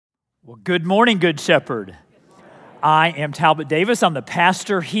Well, good morning, Good Shepherd. I am Talbot Davis. I'm the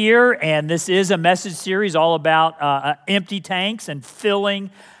pastor here, and this is a message series all about empty tanks and filling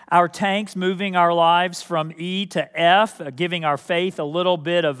our tanks, moving our lives from E to F, giving our faith a little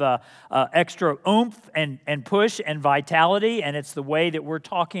bit of extra oomph and push and vitality. And it's the way that we're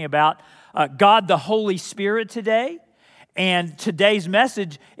talking about God the Holy Spirit today. And today's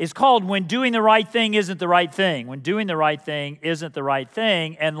message is called When Doing the Right Thing Isn't the Right Thing. When doing the right thing isn't the right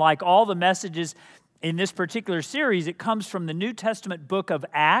thing. And like all the messages in this particular series, it comes from the New Testament book of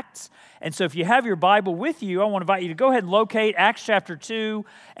Acts. And so if you have your Bible with you, I want to invite you to go ahead and locate Acts chapter 2,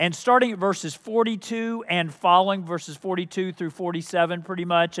 and starting at verses 42 and following, verses 42 through 47 pretty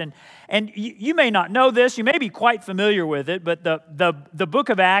much. And you may not know this, you may be quite familiar with it, but the book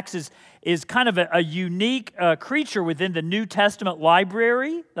of Acts is kind of a unique creature within the New Testament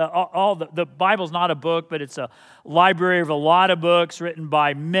library. The Bible's not a book, but it's a library of a lot of books written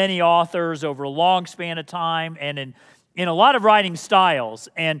by many authors over a long span of time and in a lot of writing styles.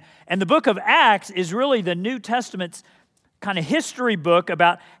 And the book of Acts is really the New Testament's kind of history book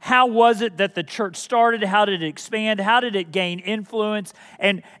about how was it that the church started, how did it expand, how did it gain influence,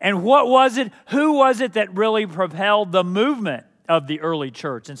 and what was it, who was it that really propelled the movement of the early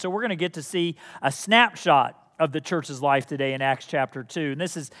church. And so we're going to get to see a snapshot of the church's life today in Acts chapter 2.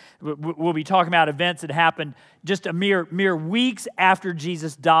 And we'll be talking about events that happened just a mere weeks after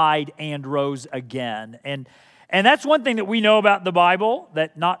Jesus died and rose again. And that's one thing that we know about the Bible,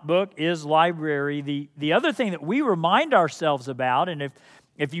 that not book is library. The other thing that we remind ourselves about, and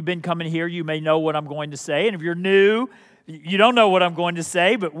if you've been coming here, you may know what I'm going to say. And if you're new, you don't know what I'm going to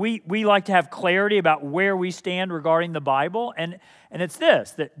say, but we like to have clarity about where we stand regarding the Bible. And it's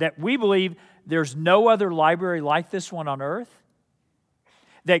this, that we believe there's no other library like this one on earth.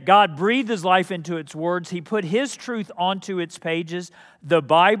 That God breathed His life into its words. He put His truth onto its pages. The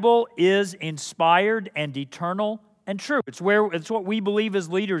Bible is inspired and eternal and true. It's what we believe as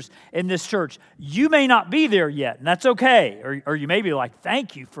leaders in this church. You may not be there yet, and that's okay. Or you may be like,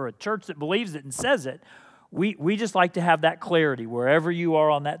 thank you for a church that believes it and says it. We just like to have that clarity wherever you are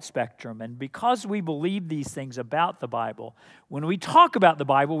on that spectrum. And because we believe these things about the Bible, when we talk about the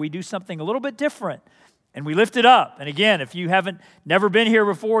Bible, we do something a little bit different. And we lift it up. And again, if you haven't never been here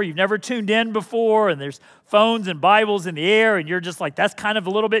before, you've never tuned in before, and there's phones and Bibles in the air, and you're just like, that's kind of a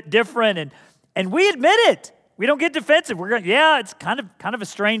little bit different. And we admit it. We don't get defensive. We're going, it's kind of a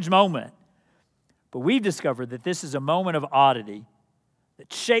strange moment. But we've discovered that this is a moment of oddity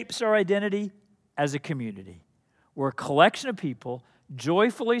that shapes our identity as a community. We're a collection of people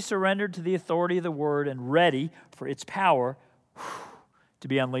joyfully surrendered to the authority of the Word and ready for its power to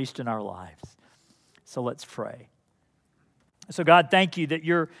be unleashed in our lives. So let's pray. So God, thank you that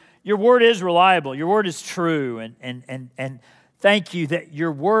your Word is reliable. Your Word is true. And thank you that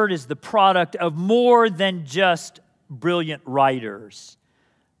your Word is the product of more than just brilliant writers.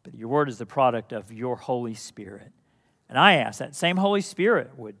 But your Word is the product of your Holy Spirit. And I ask that same Holy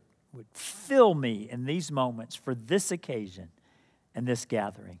Spirit would fill me in these moments for this occasion and this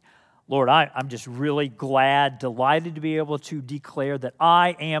gathering. Lord, I'm just really glad, delighted to be able to declare that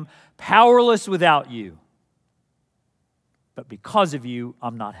I am powerless without you. But because of you,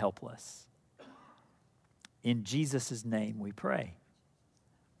 I'm not helpless. In Jesus' name we pray.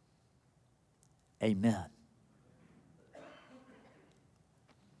 Amen.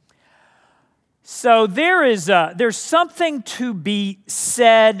 So there's something to be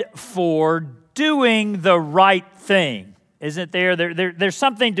said for doing the right thing, isn't there? There's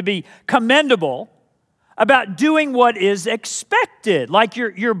something to be commendable about doing what is expected. Like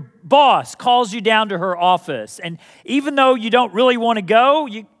your boss calls you down to her office, and even though you don't really want to go,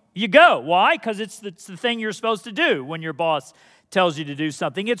 you go. Why? Because it's the thing you're supposed to do when your boss tells you to do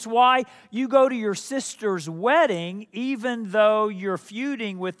something. It's why you go to your sister's wedding, even though you're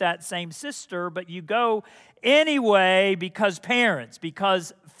feuding with that same sister, but you go anyway because parents,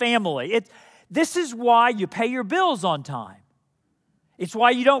 because family. This is why you pay your bills on time. It's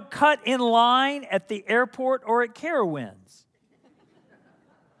why you don't cut in line at the airport or at Carowinds.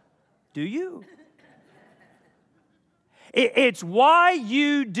 Do you? It's why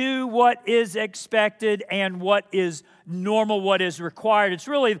you do what is expected and what is normal, what is required. It's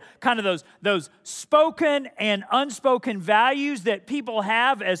really kind of those spoken and unspoken values that people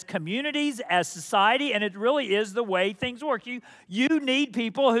have as communities, as society, and it really is the way things work. You need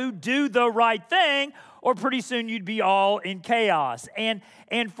people who do the right thing, or pretty soon you'd be all in chaos. And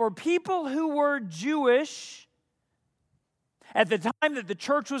for people who were Jewish at the time that the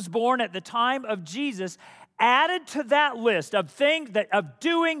church was born, at the time of Jesus, added to that list of things of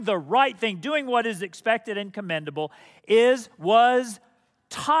doing the right thing, doing what is expected and commendable, was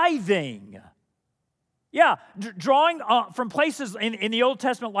tithing. Yeah, drawing from places in the Old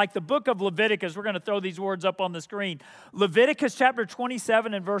Testament like the book of Leviticus. We're going to throw these words up on the screen. Leviticus chapter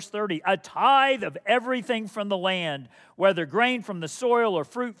 27 and verse 30. A tithe of everything from the land, whether grain from the soil or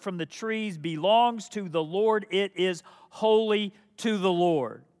fruit from the trees, belongs to the Lord. It is holy to the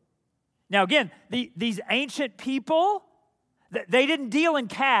Lord. Now again, these ancient people, they didn't deal in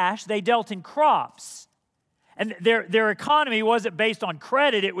cash, they dealt in crops. And their economy wasn't based on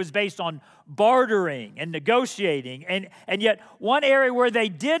credit, it was based on bartering and negotiating. And yet one area where they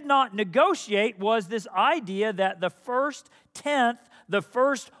did not negotiate was this idea that the first 10%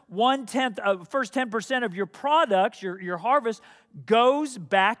 of your products, your harvest, goes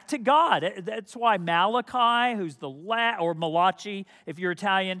back to God. That's why Malachi, who's or Malachi, if you're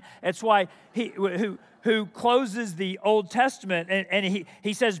Italian, that's why who closes the Old Testament, and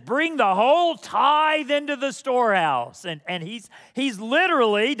he says, bring the whole tithe into the storehouse. And he's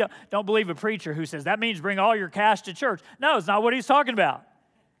literally, don't believe a preacher who says, that means bring all your cash to church. No, it's not what he's talking about.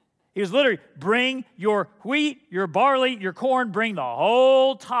 He was literally, bring your wheat, your barley, your corn, bring the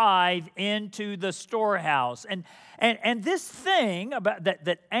whole tithe into the storehouse. And this thing about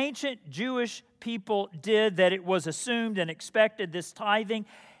that ancient Jewish people did, that it was assumed and expected, this tithing,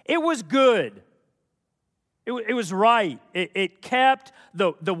 it was good. It was right. It kept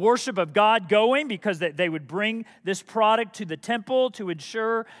the worship of God going, because they would bring this product to the temple to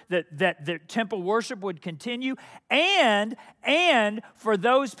ensure that the temple worship would continue. And for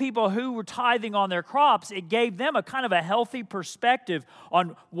those people who were tithing on their crops, it gave them a kind of a healthy perspective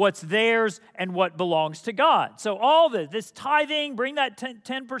on what's theirs and what belongs to God. So all this tithing, bring that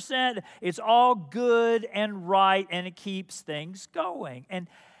 10%, it's all good and right, and it keeps things going.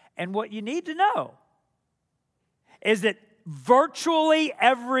 And what you need to know is that virtually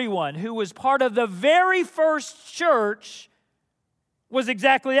everyone who was part of the very first church was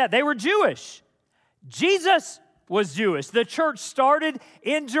exactly that. They were Jewish. Jesus was Jewish. The church started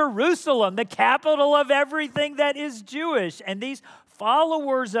in Jerusalem, the capital of everything that is Jewish. And these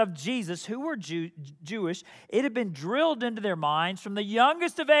followers of Jesus who were Jewish, it had been drilled into their minds from the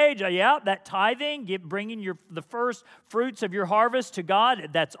youngest of age. That tithing, bringing the first fruits of your harvest to God,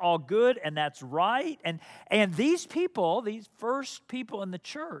 that's all good and that's right. And these people, these first people in the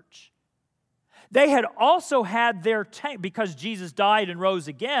church, they had also had their tank, because Jesus died and rose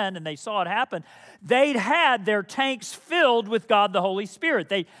again and they saw it happen, they'd had their tanks filled with God the Holy Spirit.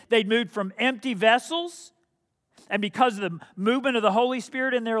 They'd moved from empty vessels. And because of the movement of the Holy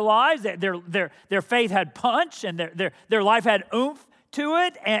Spirit in their lives, their faith had punch and their life had oomph to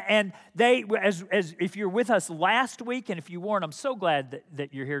it. And they, as if you're with us last week, and if you weren't, I'm so glad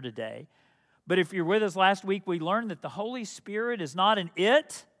that you're here today. But if you're with us last week, we learned that the Holy Spirit is not an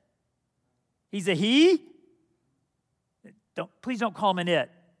it. He's a he. Please don't call him an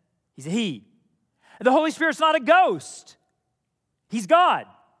it. He's a he. The Holy Spirit's not a ghost. He's God.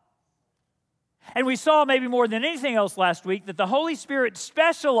 And we saw, maybe more than anything else last week, that the Holy Spirit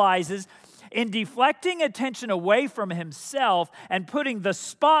specializes in deflecting attention away from himself and putting the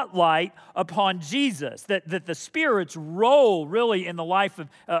spotlight upon Jesus. That the Spirit's role really in the life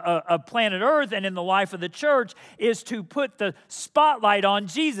of planet Earth and in the life of the church is to put the spotlight on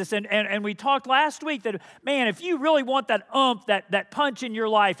Jesus. And we talked last week that, man, if you really want that oomph, that punch in your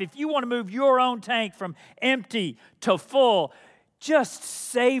life, if you want to move your own tank from empty to full, just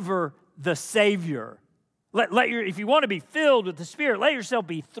savor the Savior. If you want to be filled with the Spirit, let yourself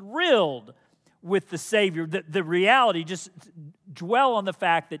be thrilled with the Savior. The reality, just dwell on the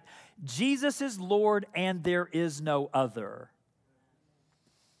fact that Jesus is Lord and there is no other.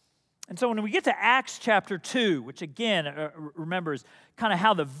 And so when we get to Acts chapter 2, which again, remember, is kind of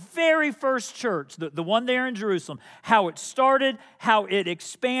how the very first church, the one there in Jerusalem, how it started, how it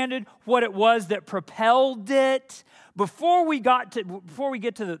expanded, what it was that propelled it. Before we get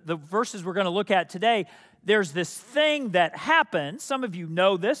to the verses we're going to look at today, there's this thing that happens. Some of you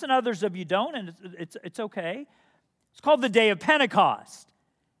know this and others of you don't, and it's okay. It's called the Day of Pentecost.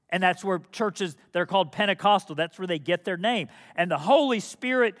 And that's where churches, they're called Pentecostal. That's where they get their name. And the Holy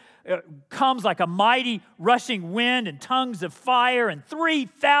Spirit comes like a mighty rushing wind and tongues of fire, and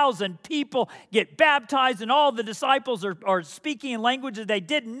 3,000 people get baptized, and all the disciples are speaking in languages they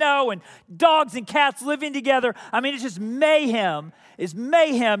didn't know, and dogs and cats living together. I mean, it's just mayhem. It's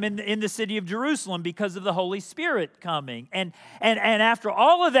mayhem in the city of Jerusalem because of the Holy Spirit coming. And after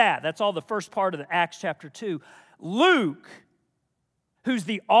all of that, that's all the first part of the Acts chapter 2, Luke, who's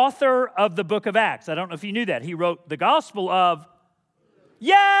the author of the book of Acts. I don't know if you knew that. He wrote the Gospel of...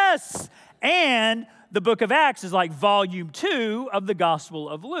 Yes! And the book of Acts is like volume 2 of the Gospel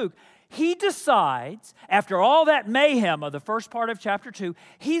of Luke. he decides, after all that mayhem of the first part of chapter 2,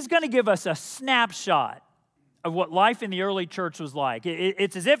 he's going to give us a snapshot of what life in the early church was like.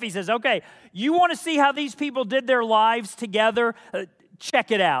 It's as if he says, okay, you want to see how these people did their lives together?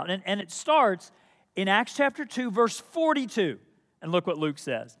 Check it out. And it starts in Acts chapter 2, verse 42. And look what Luke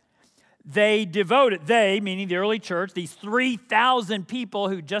says. They, meaning the early church, these 3,000 people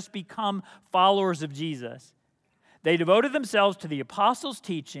who just become followers of Jesus, they devoted themselves to the apostles'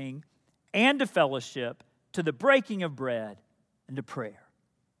 teaching and to fellowship, to the breaking of bread and to prayer.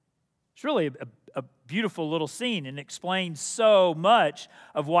 It's really a beautiful little scene and explains so much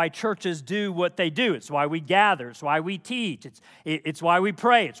of why churches do what they do. It's why we gather. It's why we teach. It's why we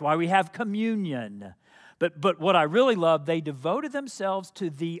pray. It's why we have communion. But what I really love, they devoted themselves to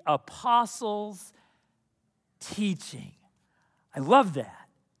the apostles' teaching. I love that.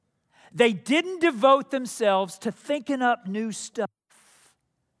 They didn't devote themselves to thinking up new stuff.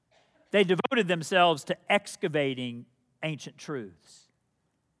 They devoted themselves to excavating ancient truths.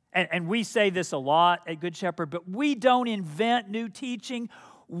 And we say this a lot at Good Shepherd, but we don't invent new teaching.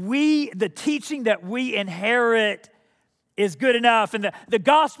 The teaching that we inherit is good enough. And the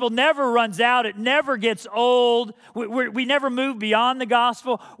gospel never runs out. It never gets old. We never move beyond the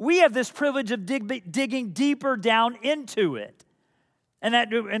gospel. We have this privilege of digging deeper down into it. And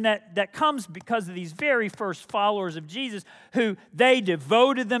that comes because of these very first followers of Jesus who they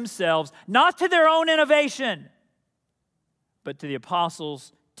devoted themselves not to their own innovation, but to the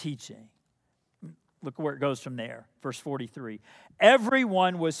apostles' teaching. Look where it goes from there. Verse 43.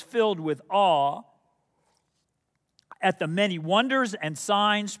 Everyone was filled with awe at the many wonders and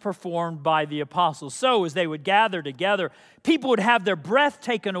signs performed by the apostles. So as they would gather together, people would have their breath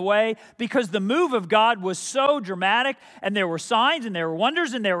taken away because the move of God was so dramatic, and there were signs and there were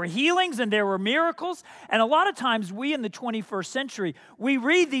wonders and there were healings and there were miracles. And a lot of times we in the 21st century, we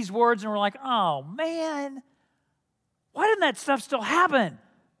read these words and we're like, oh man, why didn't that stuff still happen?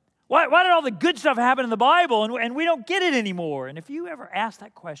 Why did all the good stuff happen in the Bible and we don't get it anymore? And if you ever ask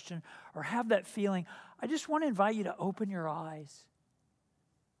that question or have that feeling, I just want to invite you to open your eyes.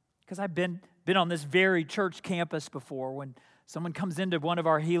 Because I've been on this very church campus before when someone comes into one of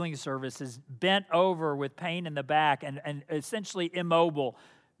our healing services bent over with pain in the back and essentially immobile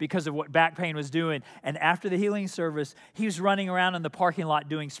because of what back pain was doing. And after the healing service, he was running around in the parking lot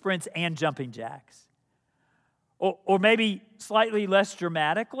doing sprints and jumping jacks. Or maybe slightly less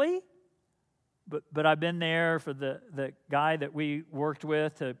dramatically, but I've been there for the guy that we worked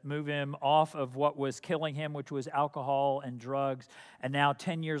with to move him off of what was killing him, which was alcohol and drugs. And now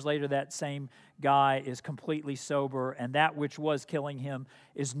 10 years later, that same guy is completely sober, and that which was killing him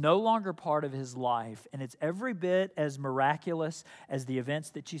is no longer part of his life. And it's every bit as miraculous as the events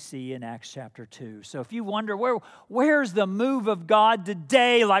that you see in Acts chapter 2. So if you wonder, where's the move of God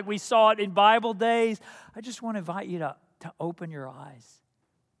today like we saw it in Bible days, I just want to invite you to open your eyes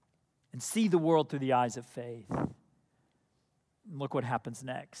and see the world through the eyes of faith. And look what happens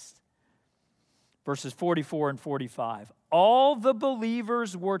next. Verses 44 and 45. All the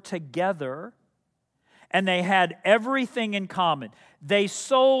believers were together and they had everything in common. They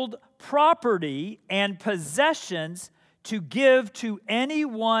sold property and possessions to give to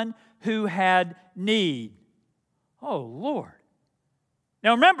anyone who had need. Oh, Lord.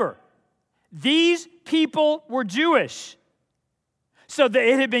 Now remember, these people were Jewish. So that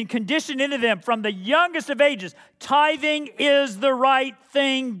it had been conditioned into them from the youngest of ages. Tithing is the right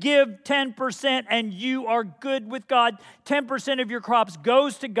thing. Give 10% and you are good with God. 10% of your crops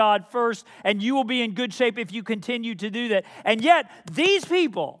goes to God first, and you will be in good shape if you continue to do that. And yet, these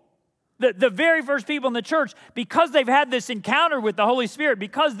people, the very first people in the church, because they've had this encounter with the Holy Spirit,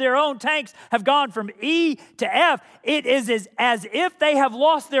 because their own tanks have gone from E to F, it is as if they have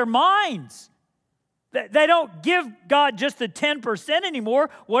lost their minds. They don't give God just the 10% anymore.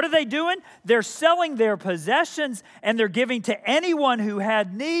 What are they doing? They're selling their possessions and they're giving to anyone who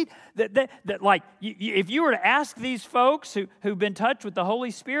had need. If you were to ask these folks who've been touched with the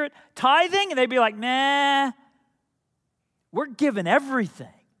Holy Spirit, tithing, they'd be like, nah, we're giving everything.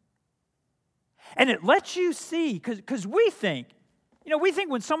 And it lets you see, because we think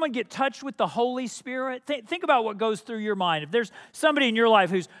when someone gets touched with the Holy Spirit, think about what goes through your mind. If there's somebody in your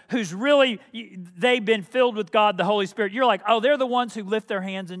life who's really, they've been filled with God, the Holy Spirit, you're like, oh, they're the ones who lift their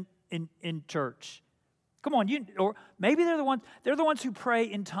hands in church. Come on, or maybe they're the ones who pray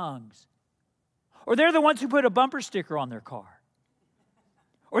in tongues. Or they're the ones who put a bumper sticker on their car.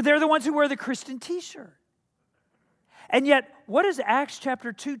 Or they're the ones who wear the Christian t-shirt. And yet, what does Acts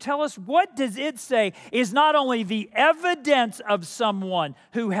chapter 2 tell us? What does it say is not only the evidence of someone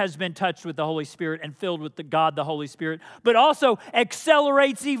who has been touched with the Holy Spirit and filled with God, the Holy Spirit, but also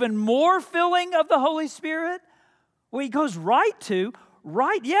accelerates even more filling of the Holy Spirit? Well, he goes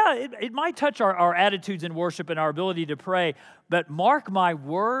it might touch our attitudes in worship and our ability to pray, but mark my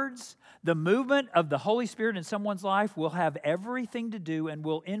words, the movement of the Holy Spirit in someone's life will have everything to do and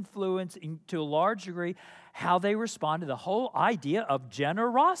will influence to a large degree how they respond to the whole idea of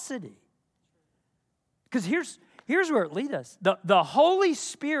generosity. Because here's where it leads us. The Holy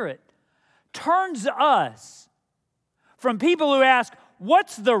Spirit turns us from people who ask,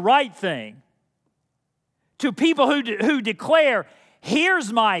 what's the right thing, to people who declare,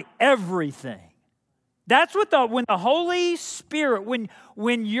 here's my everything. That's what when the Holy Spirit,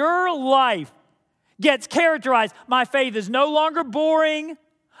 when your life gets characterized, my faith is no longer boring.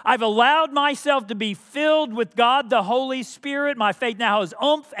 I've allowed myself to be filled with God, the Holy Spirit. My faith now has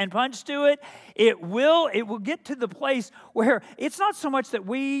oomph and punch to it. It will get to the place where it's not so much that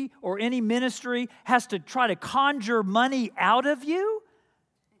we or any ministry has to try to conjure money out of you.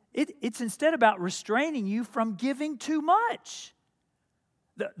 It's instead about restraining you from giving too much.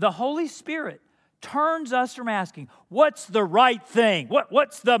 The Holy Spirit turns us from asking, what's the right thing?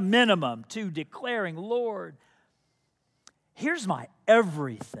 What's the minimum? To declaring, Lord, here's my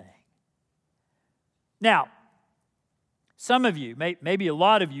everything. Now, some of you, maybe a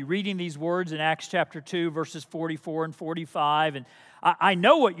lot of you, reading these words in Acts chapter 2, verses 44 and 45, and I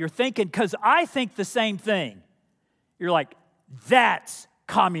know what you're thinking because I think the same thing. You're like, that's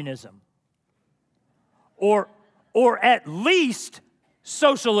communism. Or at least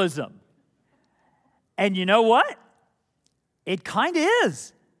socialism. And you know what? It kind of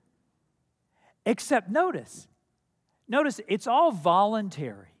is. Except notice, it's all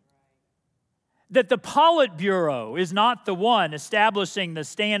voluntary. That the Politburo is not the one establishing the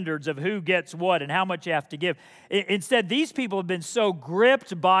standards of who gets what and how much you have to give. Instead, these people have been so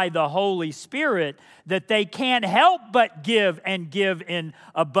gripped by the Holy Spirit that they can't help but give and give in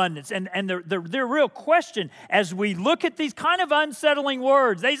abundance. And the real question, as we look at these kind of unsettling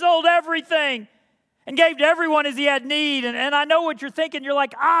words, they sold everything and gave to everyone as he had need. And I know what you're thinking. You're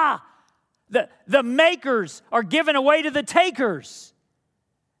like, the makers are given away to the takers.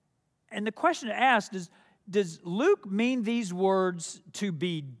 And the question to ask is, does Luke mean these words to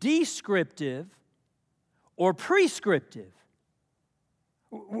be descriptive or prescriptive?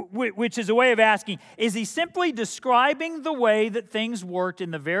 Which is a way of asking, is he simply describing the way that things worked in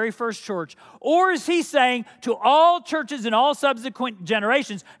the very first church? Or is he saying to all churches in all subsequent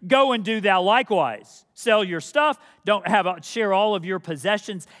generations, go and do thou likewise. Sell your stuff, share all of your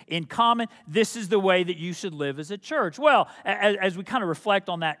possessions in common. This is the way that you should live as a church. Well, as we kind of reflect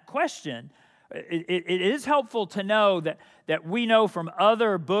on that question, it is helpful to know that we know from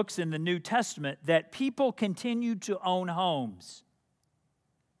other books in the New Testament that people continued to own homes.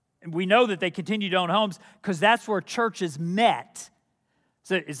 And we know that they continued to own homes because that's where churches met.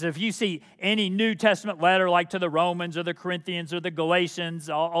 So if you see any New Testament letter like to the Romans or the Corinthians or the Galatians,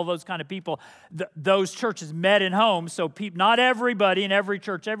 all those kind of people, those churches met in homes. So not everybody in every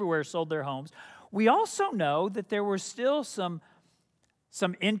church everywhere sold their homes. We also know that there was still some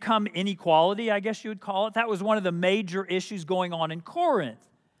income inequality, I guess you would call it. That was one of the major issues going on in Corinth.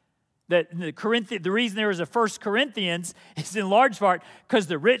 The reason there is a 1 Corinthians is in large part because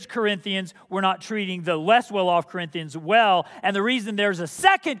the rich Corinthians were not treating the less well-off Corinthians well. And the reason there's a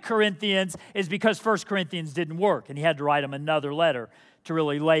 2 Corinthians is because 1 Corinthians didn't work. And he had to write them another letter to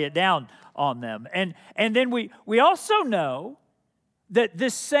really lay it down on them. And then we also know that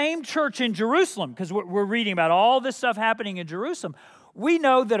this same church in Jerusalem, because we're reading about all this stuff happening in Jerusalem, we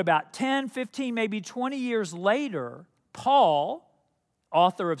know that about 10, 15, maybe 20 years later, Paul,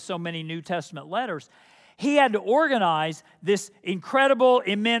 author of so many New Testament letters, he had to organize this incredible,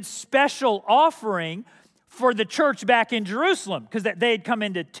 immense, special offering for the church back in Jerusalem because they had come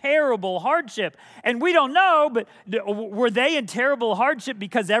into terrible hardship. And we don't know, but were they in terrible hardship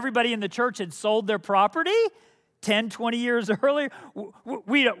because everybody in the church had sold their property 10, 20 years earlier?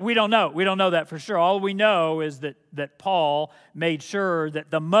 We don't know. We don't know that for sure. All we know is that Paul made sure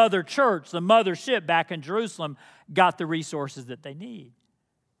that the mother church, the mothership back in Jerusalem, got the resources that they need.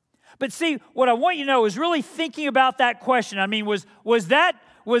 But see, what I want you to know is really thinking about that question. I mean, was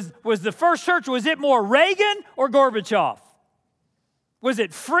the first church, was it more Reagan or Gorbachev? Was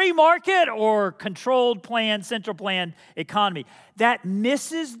it free market or controlled planned, central planned economy? That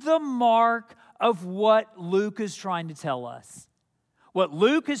misses the mark of what Luke is trying to tell us. What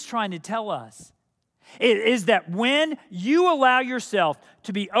Luke is trying to tell us is that when you allow yourself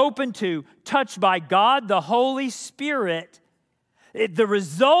to be open to, touched by God, the Holy Spirit, the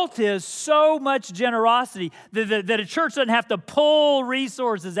result is so much generosity that a church doesn't have to pull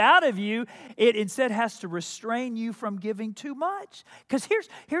resources out of you. It instead has to restrain you from giving too much. Because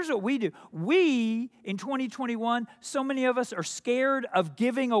here's what we do. We, in 2021, so many of us are scared of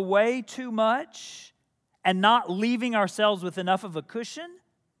giving away too much and not leaving ourselves with enough of a cushion.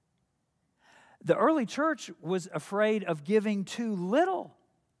 The early church was afraid of giving too little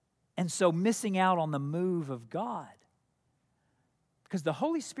and so missing out on the move of God. Because the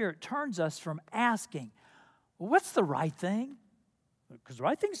Holy Spirit turns us from asking, well, what's the right thing? Because the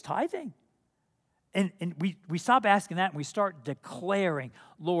right thing is tithing. And we stop asking that and we start declaring,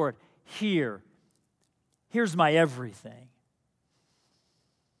 Lord, here's my everything.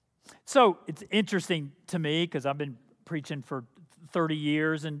 So it's interesting to me because I've been preaching for 30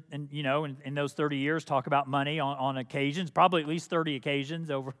 years and you know, in those 30 years talk about money on occasions, probably at least 30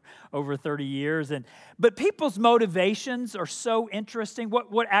 occasions over 30 years. But people's motivations are so interesting.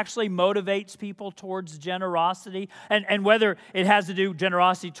 What actually motivates people towards generosity and whether it has to do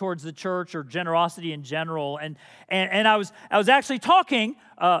generosity towards the church or generosity in general. And I was actually talking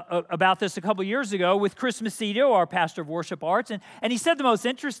about this a couple years ago with Chris Macedo, our pastor of worship arts, and he said the most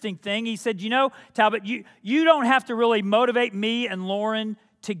interesting thing. He said, you know, Talbot, you don't have to really motivate me and Lauren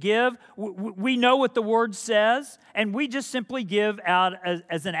to give. We know what the Word says, and we just simply give out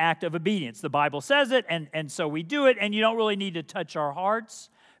as an act of obedience. The Bible says it, and so we do it, and you don't really need to touch our hearts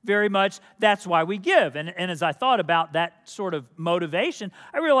very much. That's why we give. And as I thought about that sort of motivation,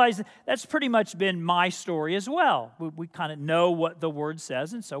 I realized that's pretty much been my story as well. We kind of know what the Word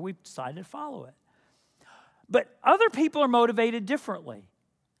says, and so we've decided to follow it. But other people are motivated differently.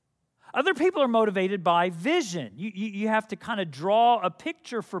 Other people are motivated by vision. You have to kind of draw a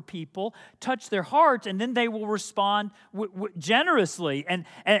picture for people, touch their hearts, and then they will respond generously. And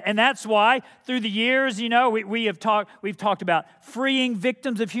that's why through the years, you know, we've talked about freeing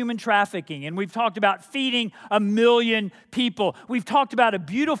victims of human trafficking, and we've talked about feeding 1 million people. We've talked about the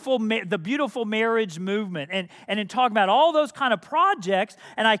beautiful marriage movement, and in talking about all those kind of projects,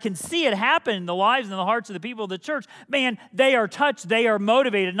 and I can see it happen in the lives and the hearts of the people of the church. Man, they are touched, they are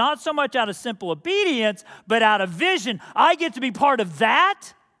motivated, not so much out of simple obedience, but out of vision. I get to be part of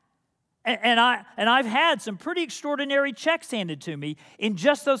that. And I've had some pretty extraordinary checks handed to me in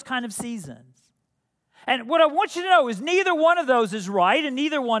just those kind of seasons. And what I want you to know is neither one of those is right and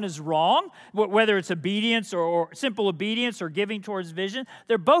neither one is wrong, whether it's obedience or simple obedience or giving towards vision.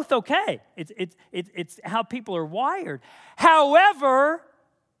 They're both okay. It's how people are wired.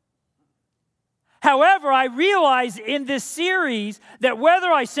 However, I realize in this series that whether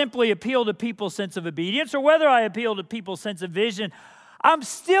I simply appeal to people's sense of obedience or whether I appeal to people's sense of vision, I'm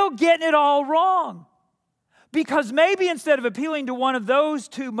still getting it all wrong. Because maybe instead of appealing to one of those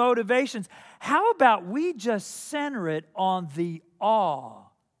two motivations, how about we just center it on the awe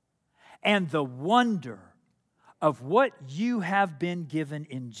and the wonder of what you have been given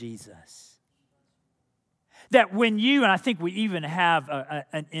in Jesus? That when you, and I think we even have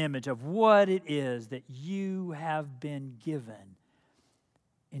an image of what it is that you have been given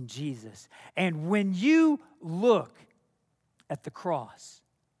in Jesus. And when you look at the cross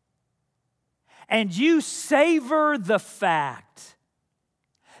and you savor the fact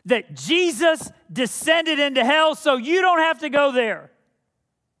that Jesus descended into hell so you don't have to go there.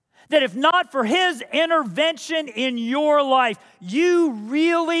 That if not for His intervention in your life, you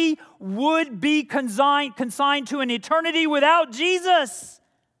really would be consigned to an eternity without Jesus,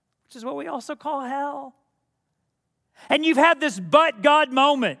 which is what we also call hell. And you've had this but God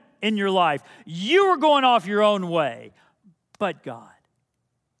moment in your life. You were going off your own way, but God.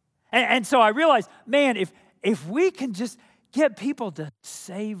 And so I realized, man, if we can just get people to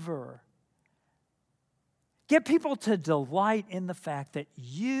savor, get people to delight in the fact that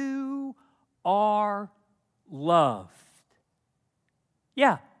you are loved.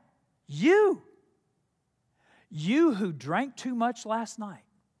 Yeah, you. You who drank too much last night.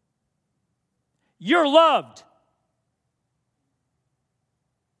 You're loved.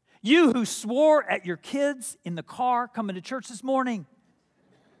 You who swore at your kids in the car coming to church this morning.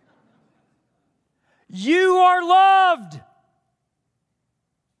 You are loved.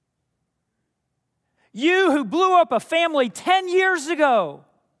 You who blew up a family 10 years ago,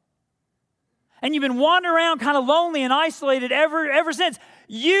 and you've been wandering around kind of lonely and isolated ever since.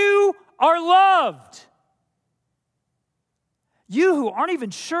 You are loved. You who aren't even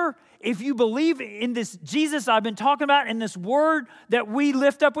sure if you believe in this Jesus I've been talking about, in this word that we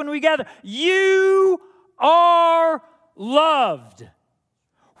lift up when we gather. You are loved.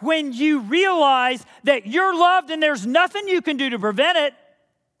 when you realize that you're loved and there's nothing you can do to prevent it.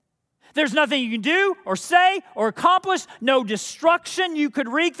 There's nothing you can do or say or accomplish, no destruction you could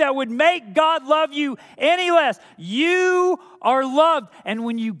wreak that would make God love you any less. You are loved. And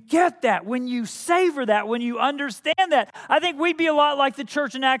when you get that, when you savor that, when you understand that, I think we'd be a lot like the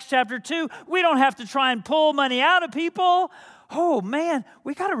church in Acts chapter 2. We don't have to try and pull money out of people. Oh man,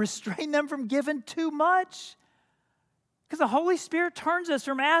 we got to restrain them from giving too much. Because the Holy Spirit turns us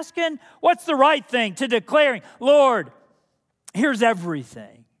from asking, what's the right thing, to declaring, Lord, here's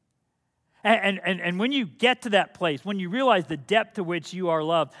everything. And when you get to that place, when you realize the depth to which you are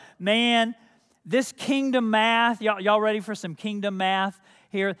loved, man, this kingdom math, y'all ready for some kingdom math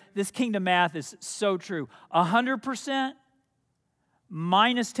here? This kingdom math is so true. 100%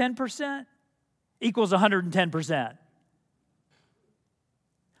 minus 10% equals 110%.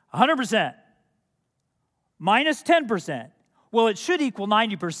 100% minus 10%. Well, it should equal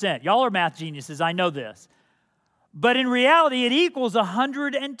 90%. Y'all are math geniuses, I know this. But in reality, it equals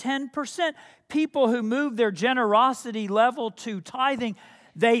 110%. People who move their generosity level to tithing,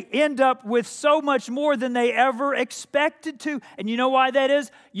 they end up with so much more than they ever expected to. And you know why that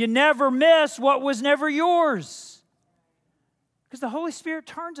is? You never miss what was never yours. Because the Holy Spirit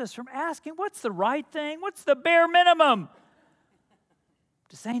turns us from asking, what's the right thing? What's the bare minimum?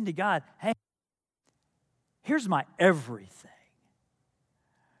 To saying to God, hey, here's my everything.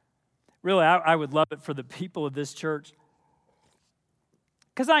 Really, I would love it for the people of this church,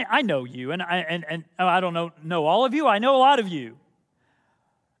 because I know you, and I don't know all of you. I know a lot of you,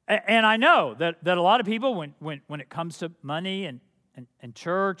 and I know that a lot of people, when it comes to money and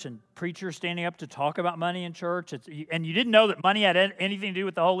church and preachers standing up to talk about money in church, and you didn't know that money had anything to do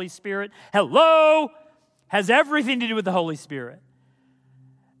with the Holy Spirit. Hello, has everything to do with the Holy Spirit.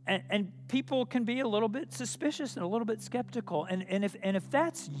 And people can be a little bit suspicious and a little bit skeptical. And if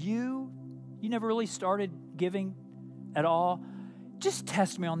that's you never really started giving at all, just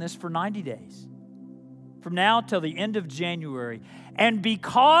test me on this for 90 days. From now till the end of January. And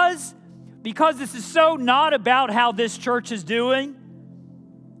because this is so not about how this church is doing,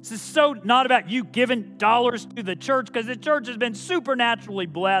 this is so not about you giving dollars to the church, because the church has been supernaturally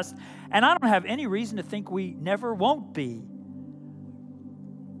blessed, and I don't have any reason to think we never won't be.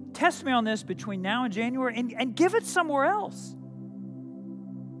 Test me on this between now and January, and give it somewhere else.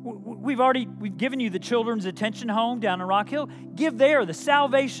 We've given you the Children's Attention Home down in Rock Hill. Give there. The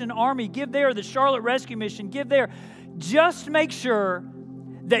Salvation Army. Give there. The Charlotte Rescue Mission. Give there. Just make sure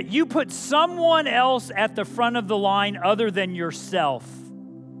that you put someone else at the front of the line other than yourself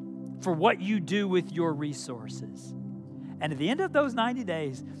for what you do with your resources. And at the end of those 90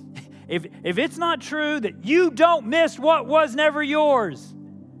 days, if it's not true that you don't miss what was never yours,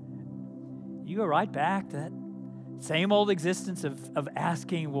 you go right back to that same old existence of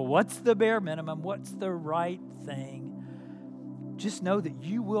asking, well, what's the bare minimum? What's the right thing? Just know that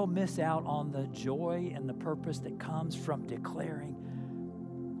you will miss out on the joy and the purpose that comes from declaring,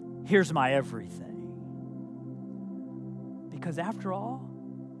 here's my everything. Because after all,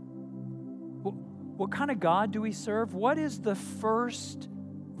 what kind of God do we serve? What is the first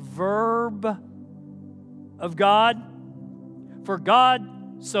verb of God? For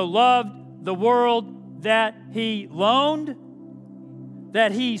God so loved the world that He loaned,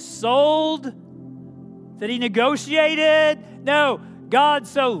 that He sold, that He negotiated. No, God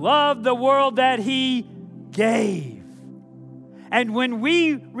so loved the world that He gave. And when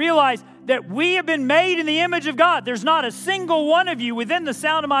we realize that we have been made in the image of God, there's not a single one of you within the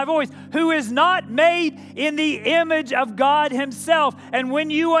sound of my voice who is not made in the image of God Himself. And when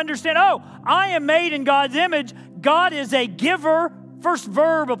you understand, oh, I am made in God's image, God is a giver, first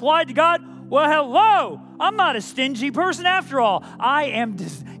verb applied to God. Well, hello, I'm not a stingy person after all.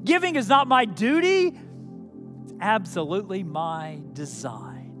 Giving is not my duty. It's absolutely my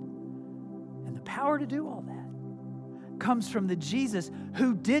design. And the power to do all that comes from the Jesus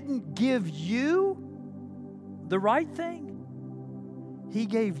who didn't give you the right thing. He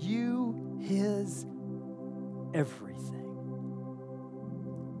gave you His everything.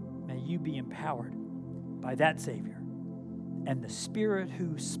 May you be empowered by that Savior and the Spirit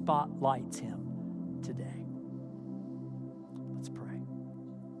who spotlights Him today. Let's pray.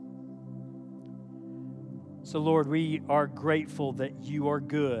 So, Lord, we are grateful that You are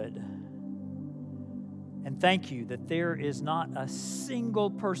good. And thank You that there is not a single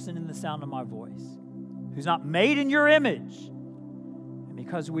person in the sound of my voice who's not made in Your image. And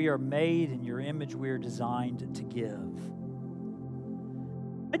because we are made in Your image, we are designed to give.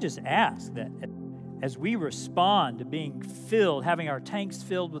 I just ask that as we respond to being filled, having our tanks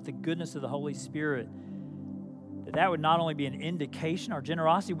filled with the goodness of the Holy Spirit, that would not only be an indication, our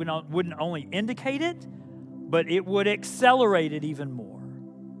generosity wouldn't only indicate it, but it would accelerate it even more.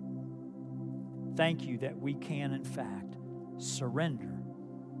 Thank you that we can, in fact, surrender,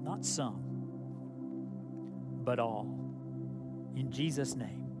 not some, but all. In Jesus'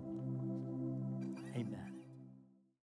 name.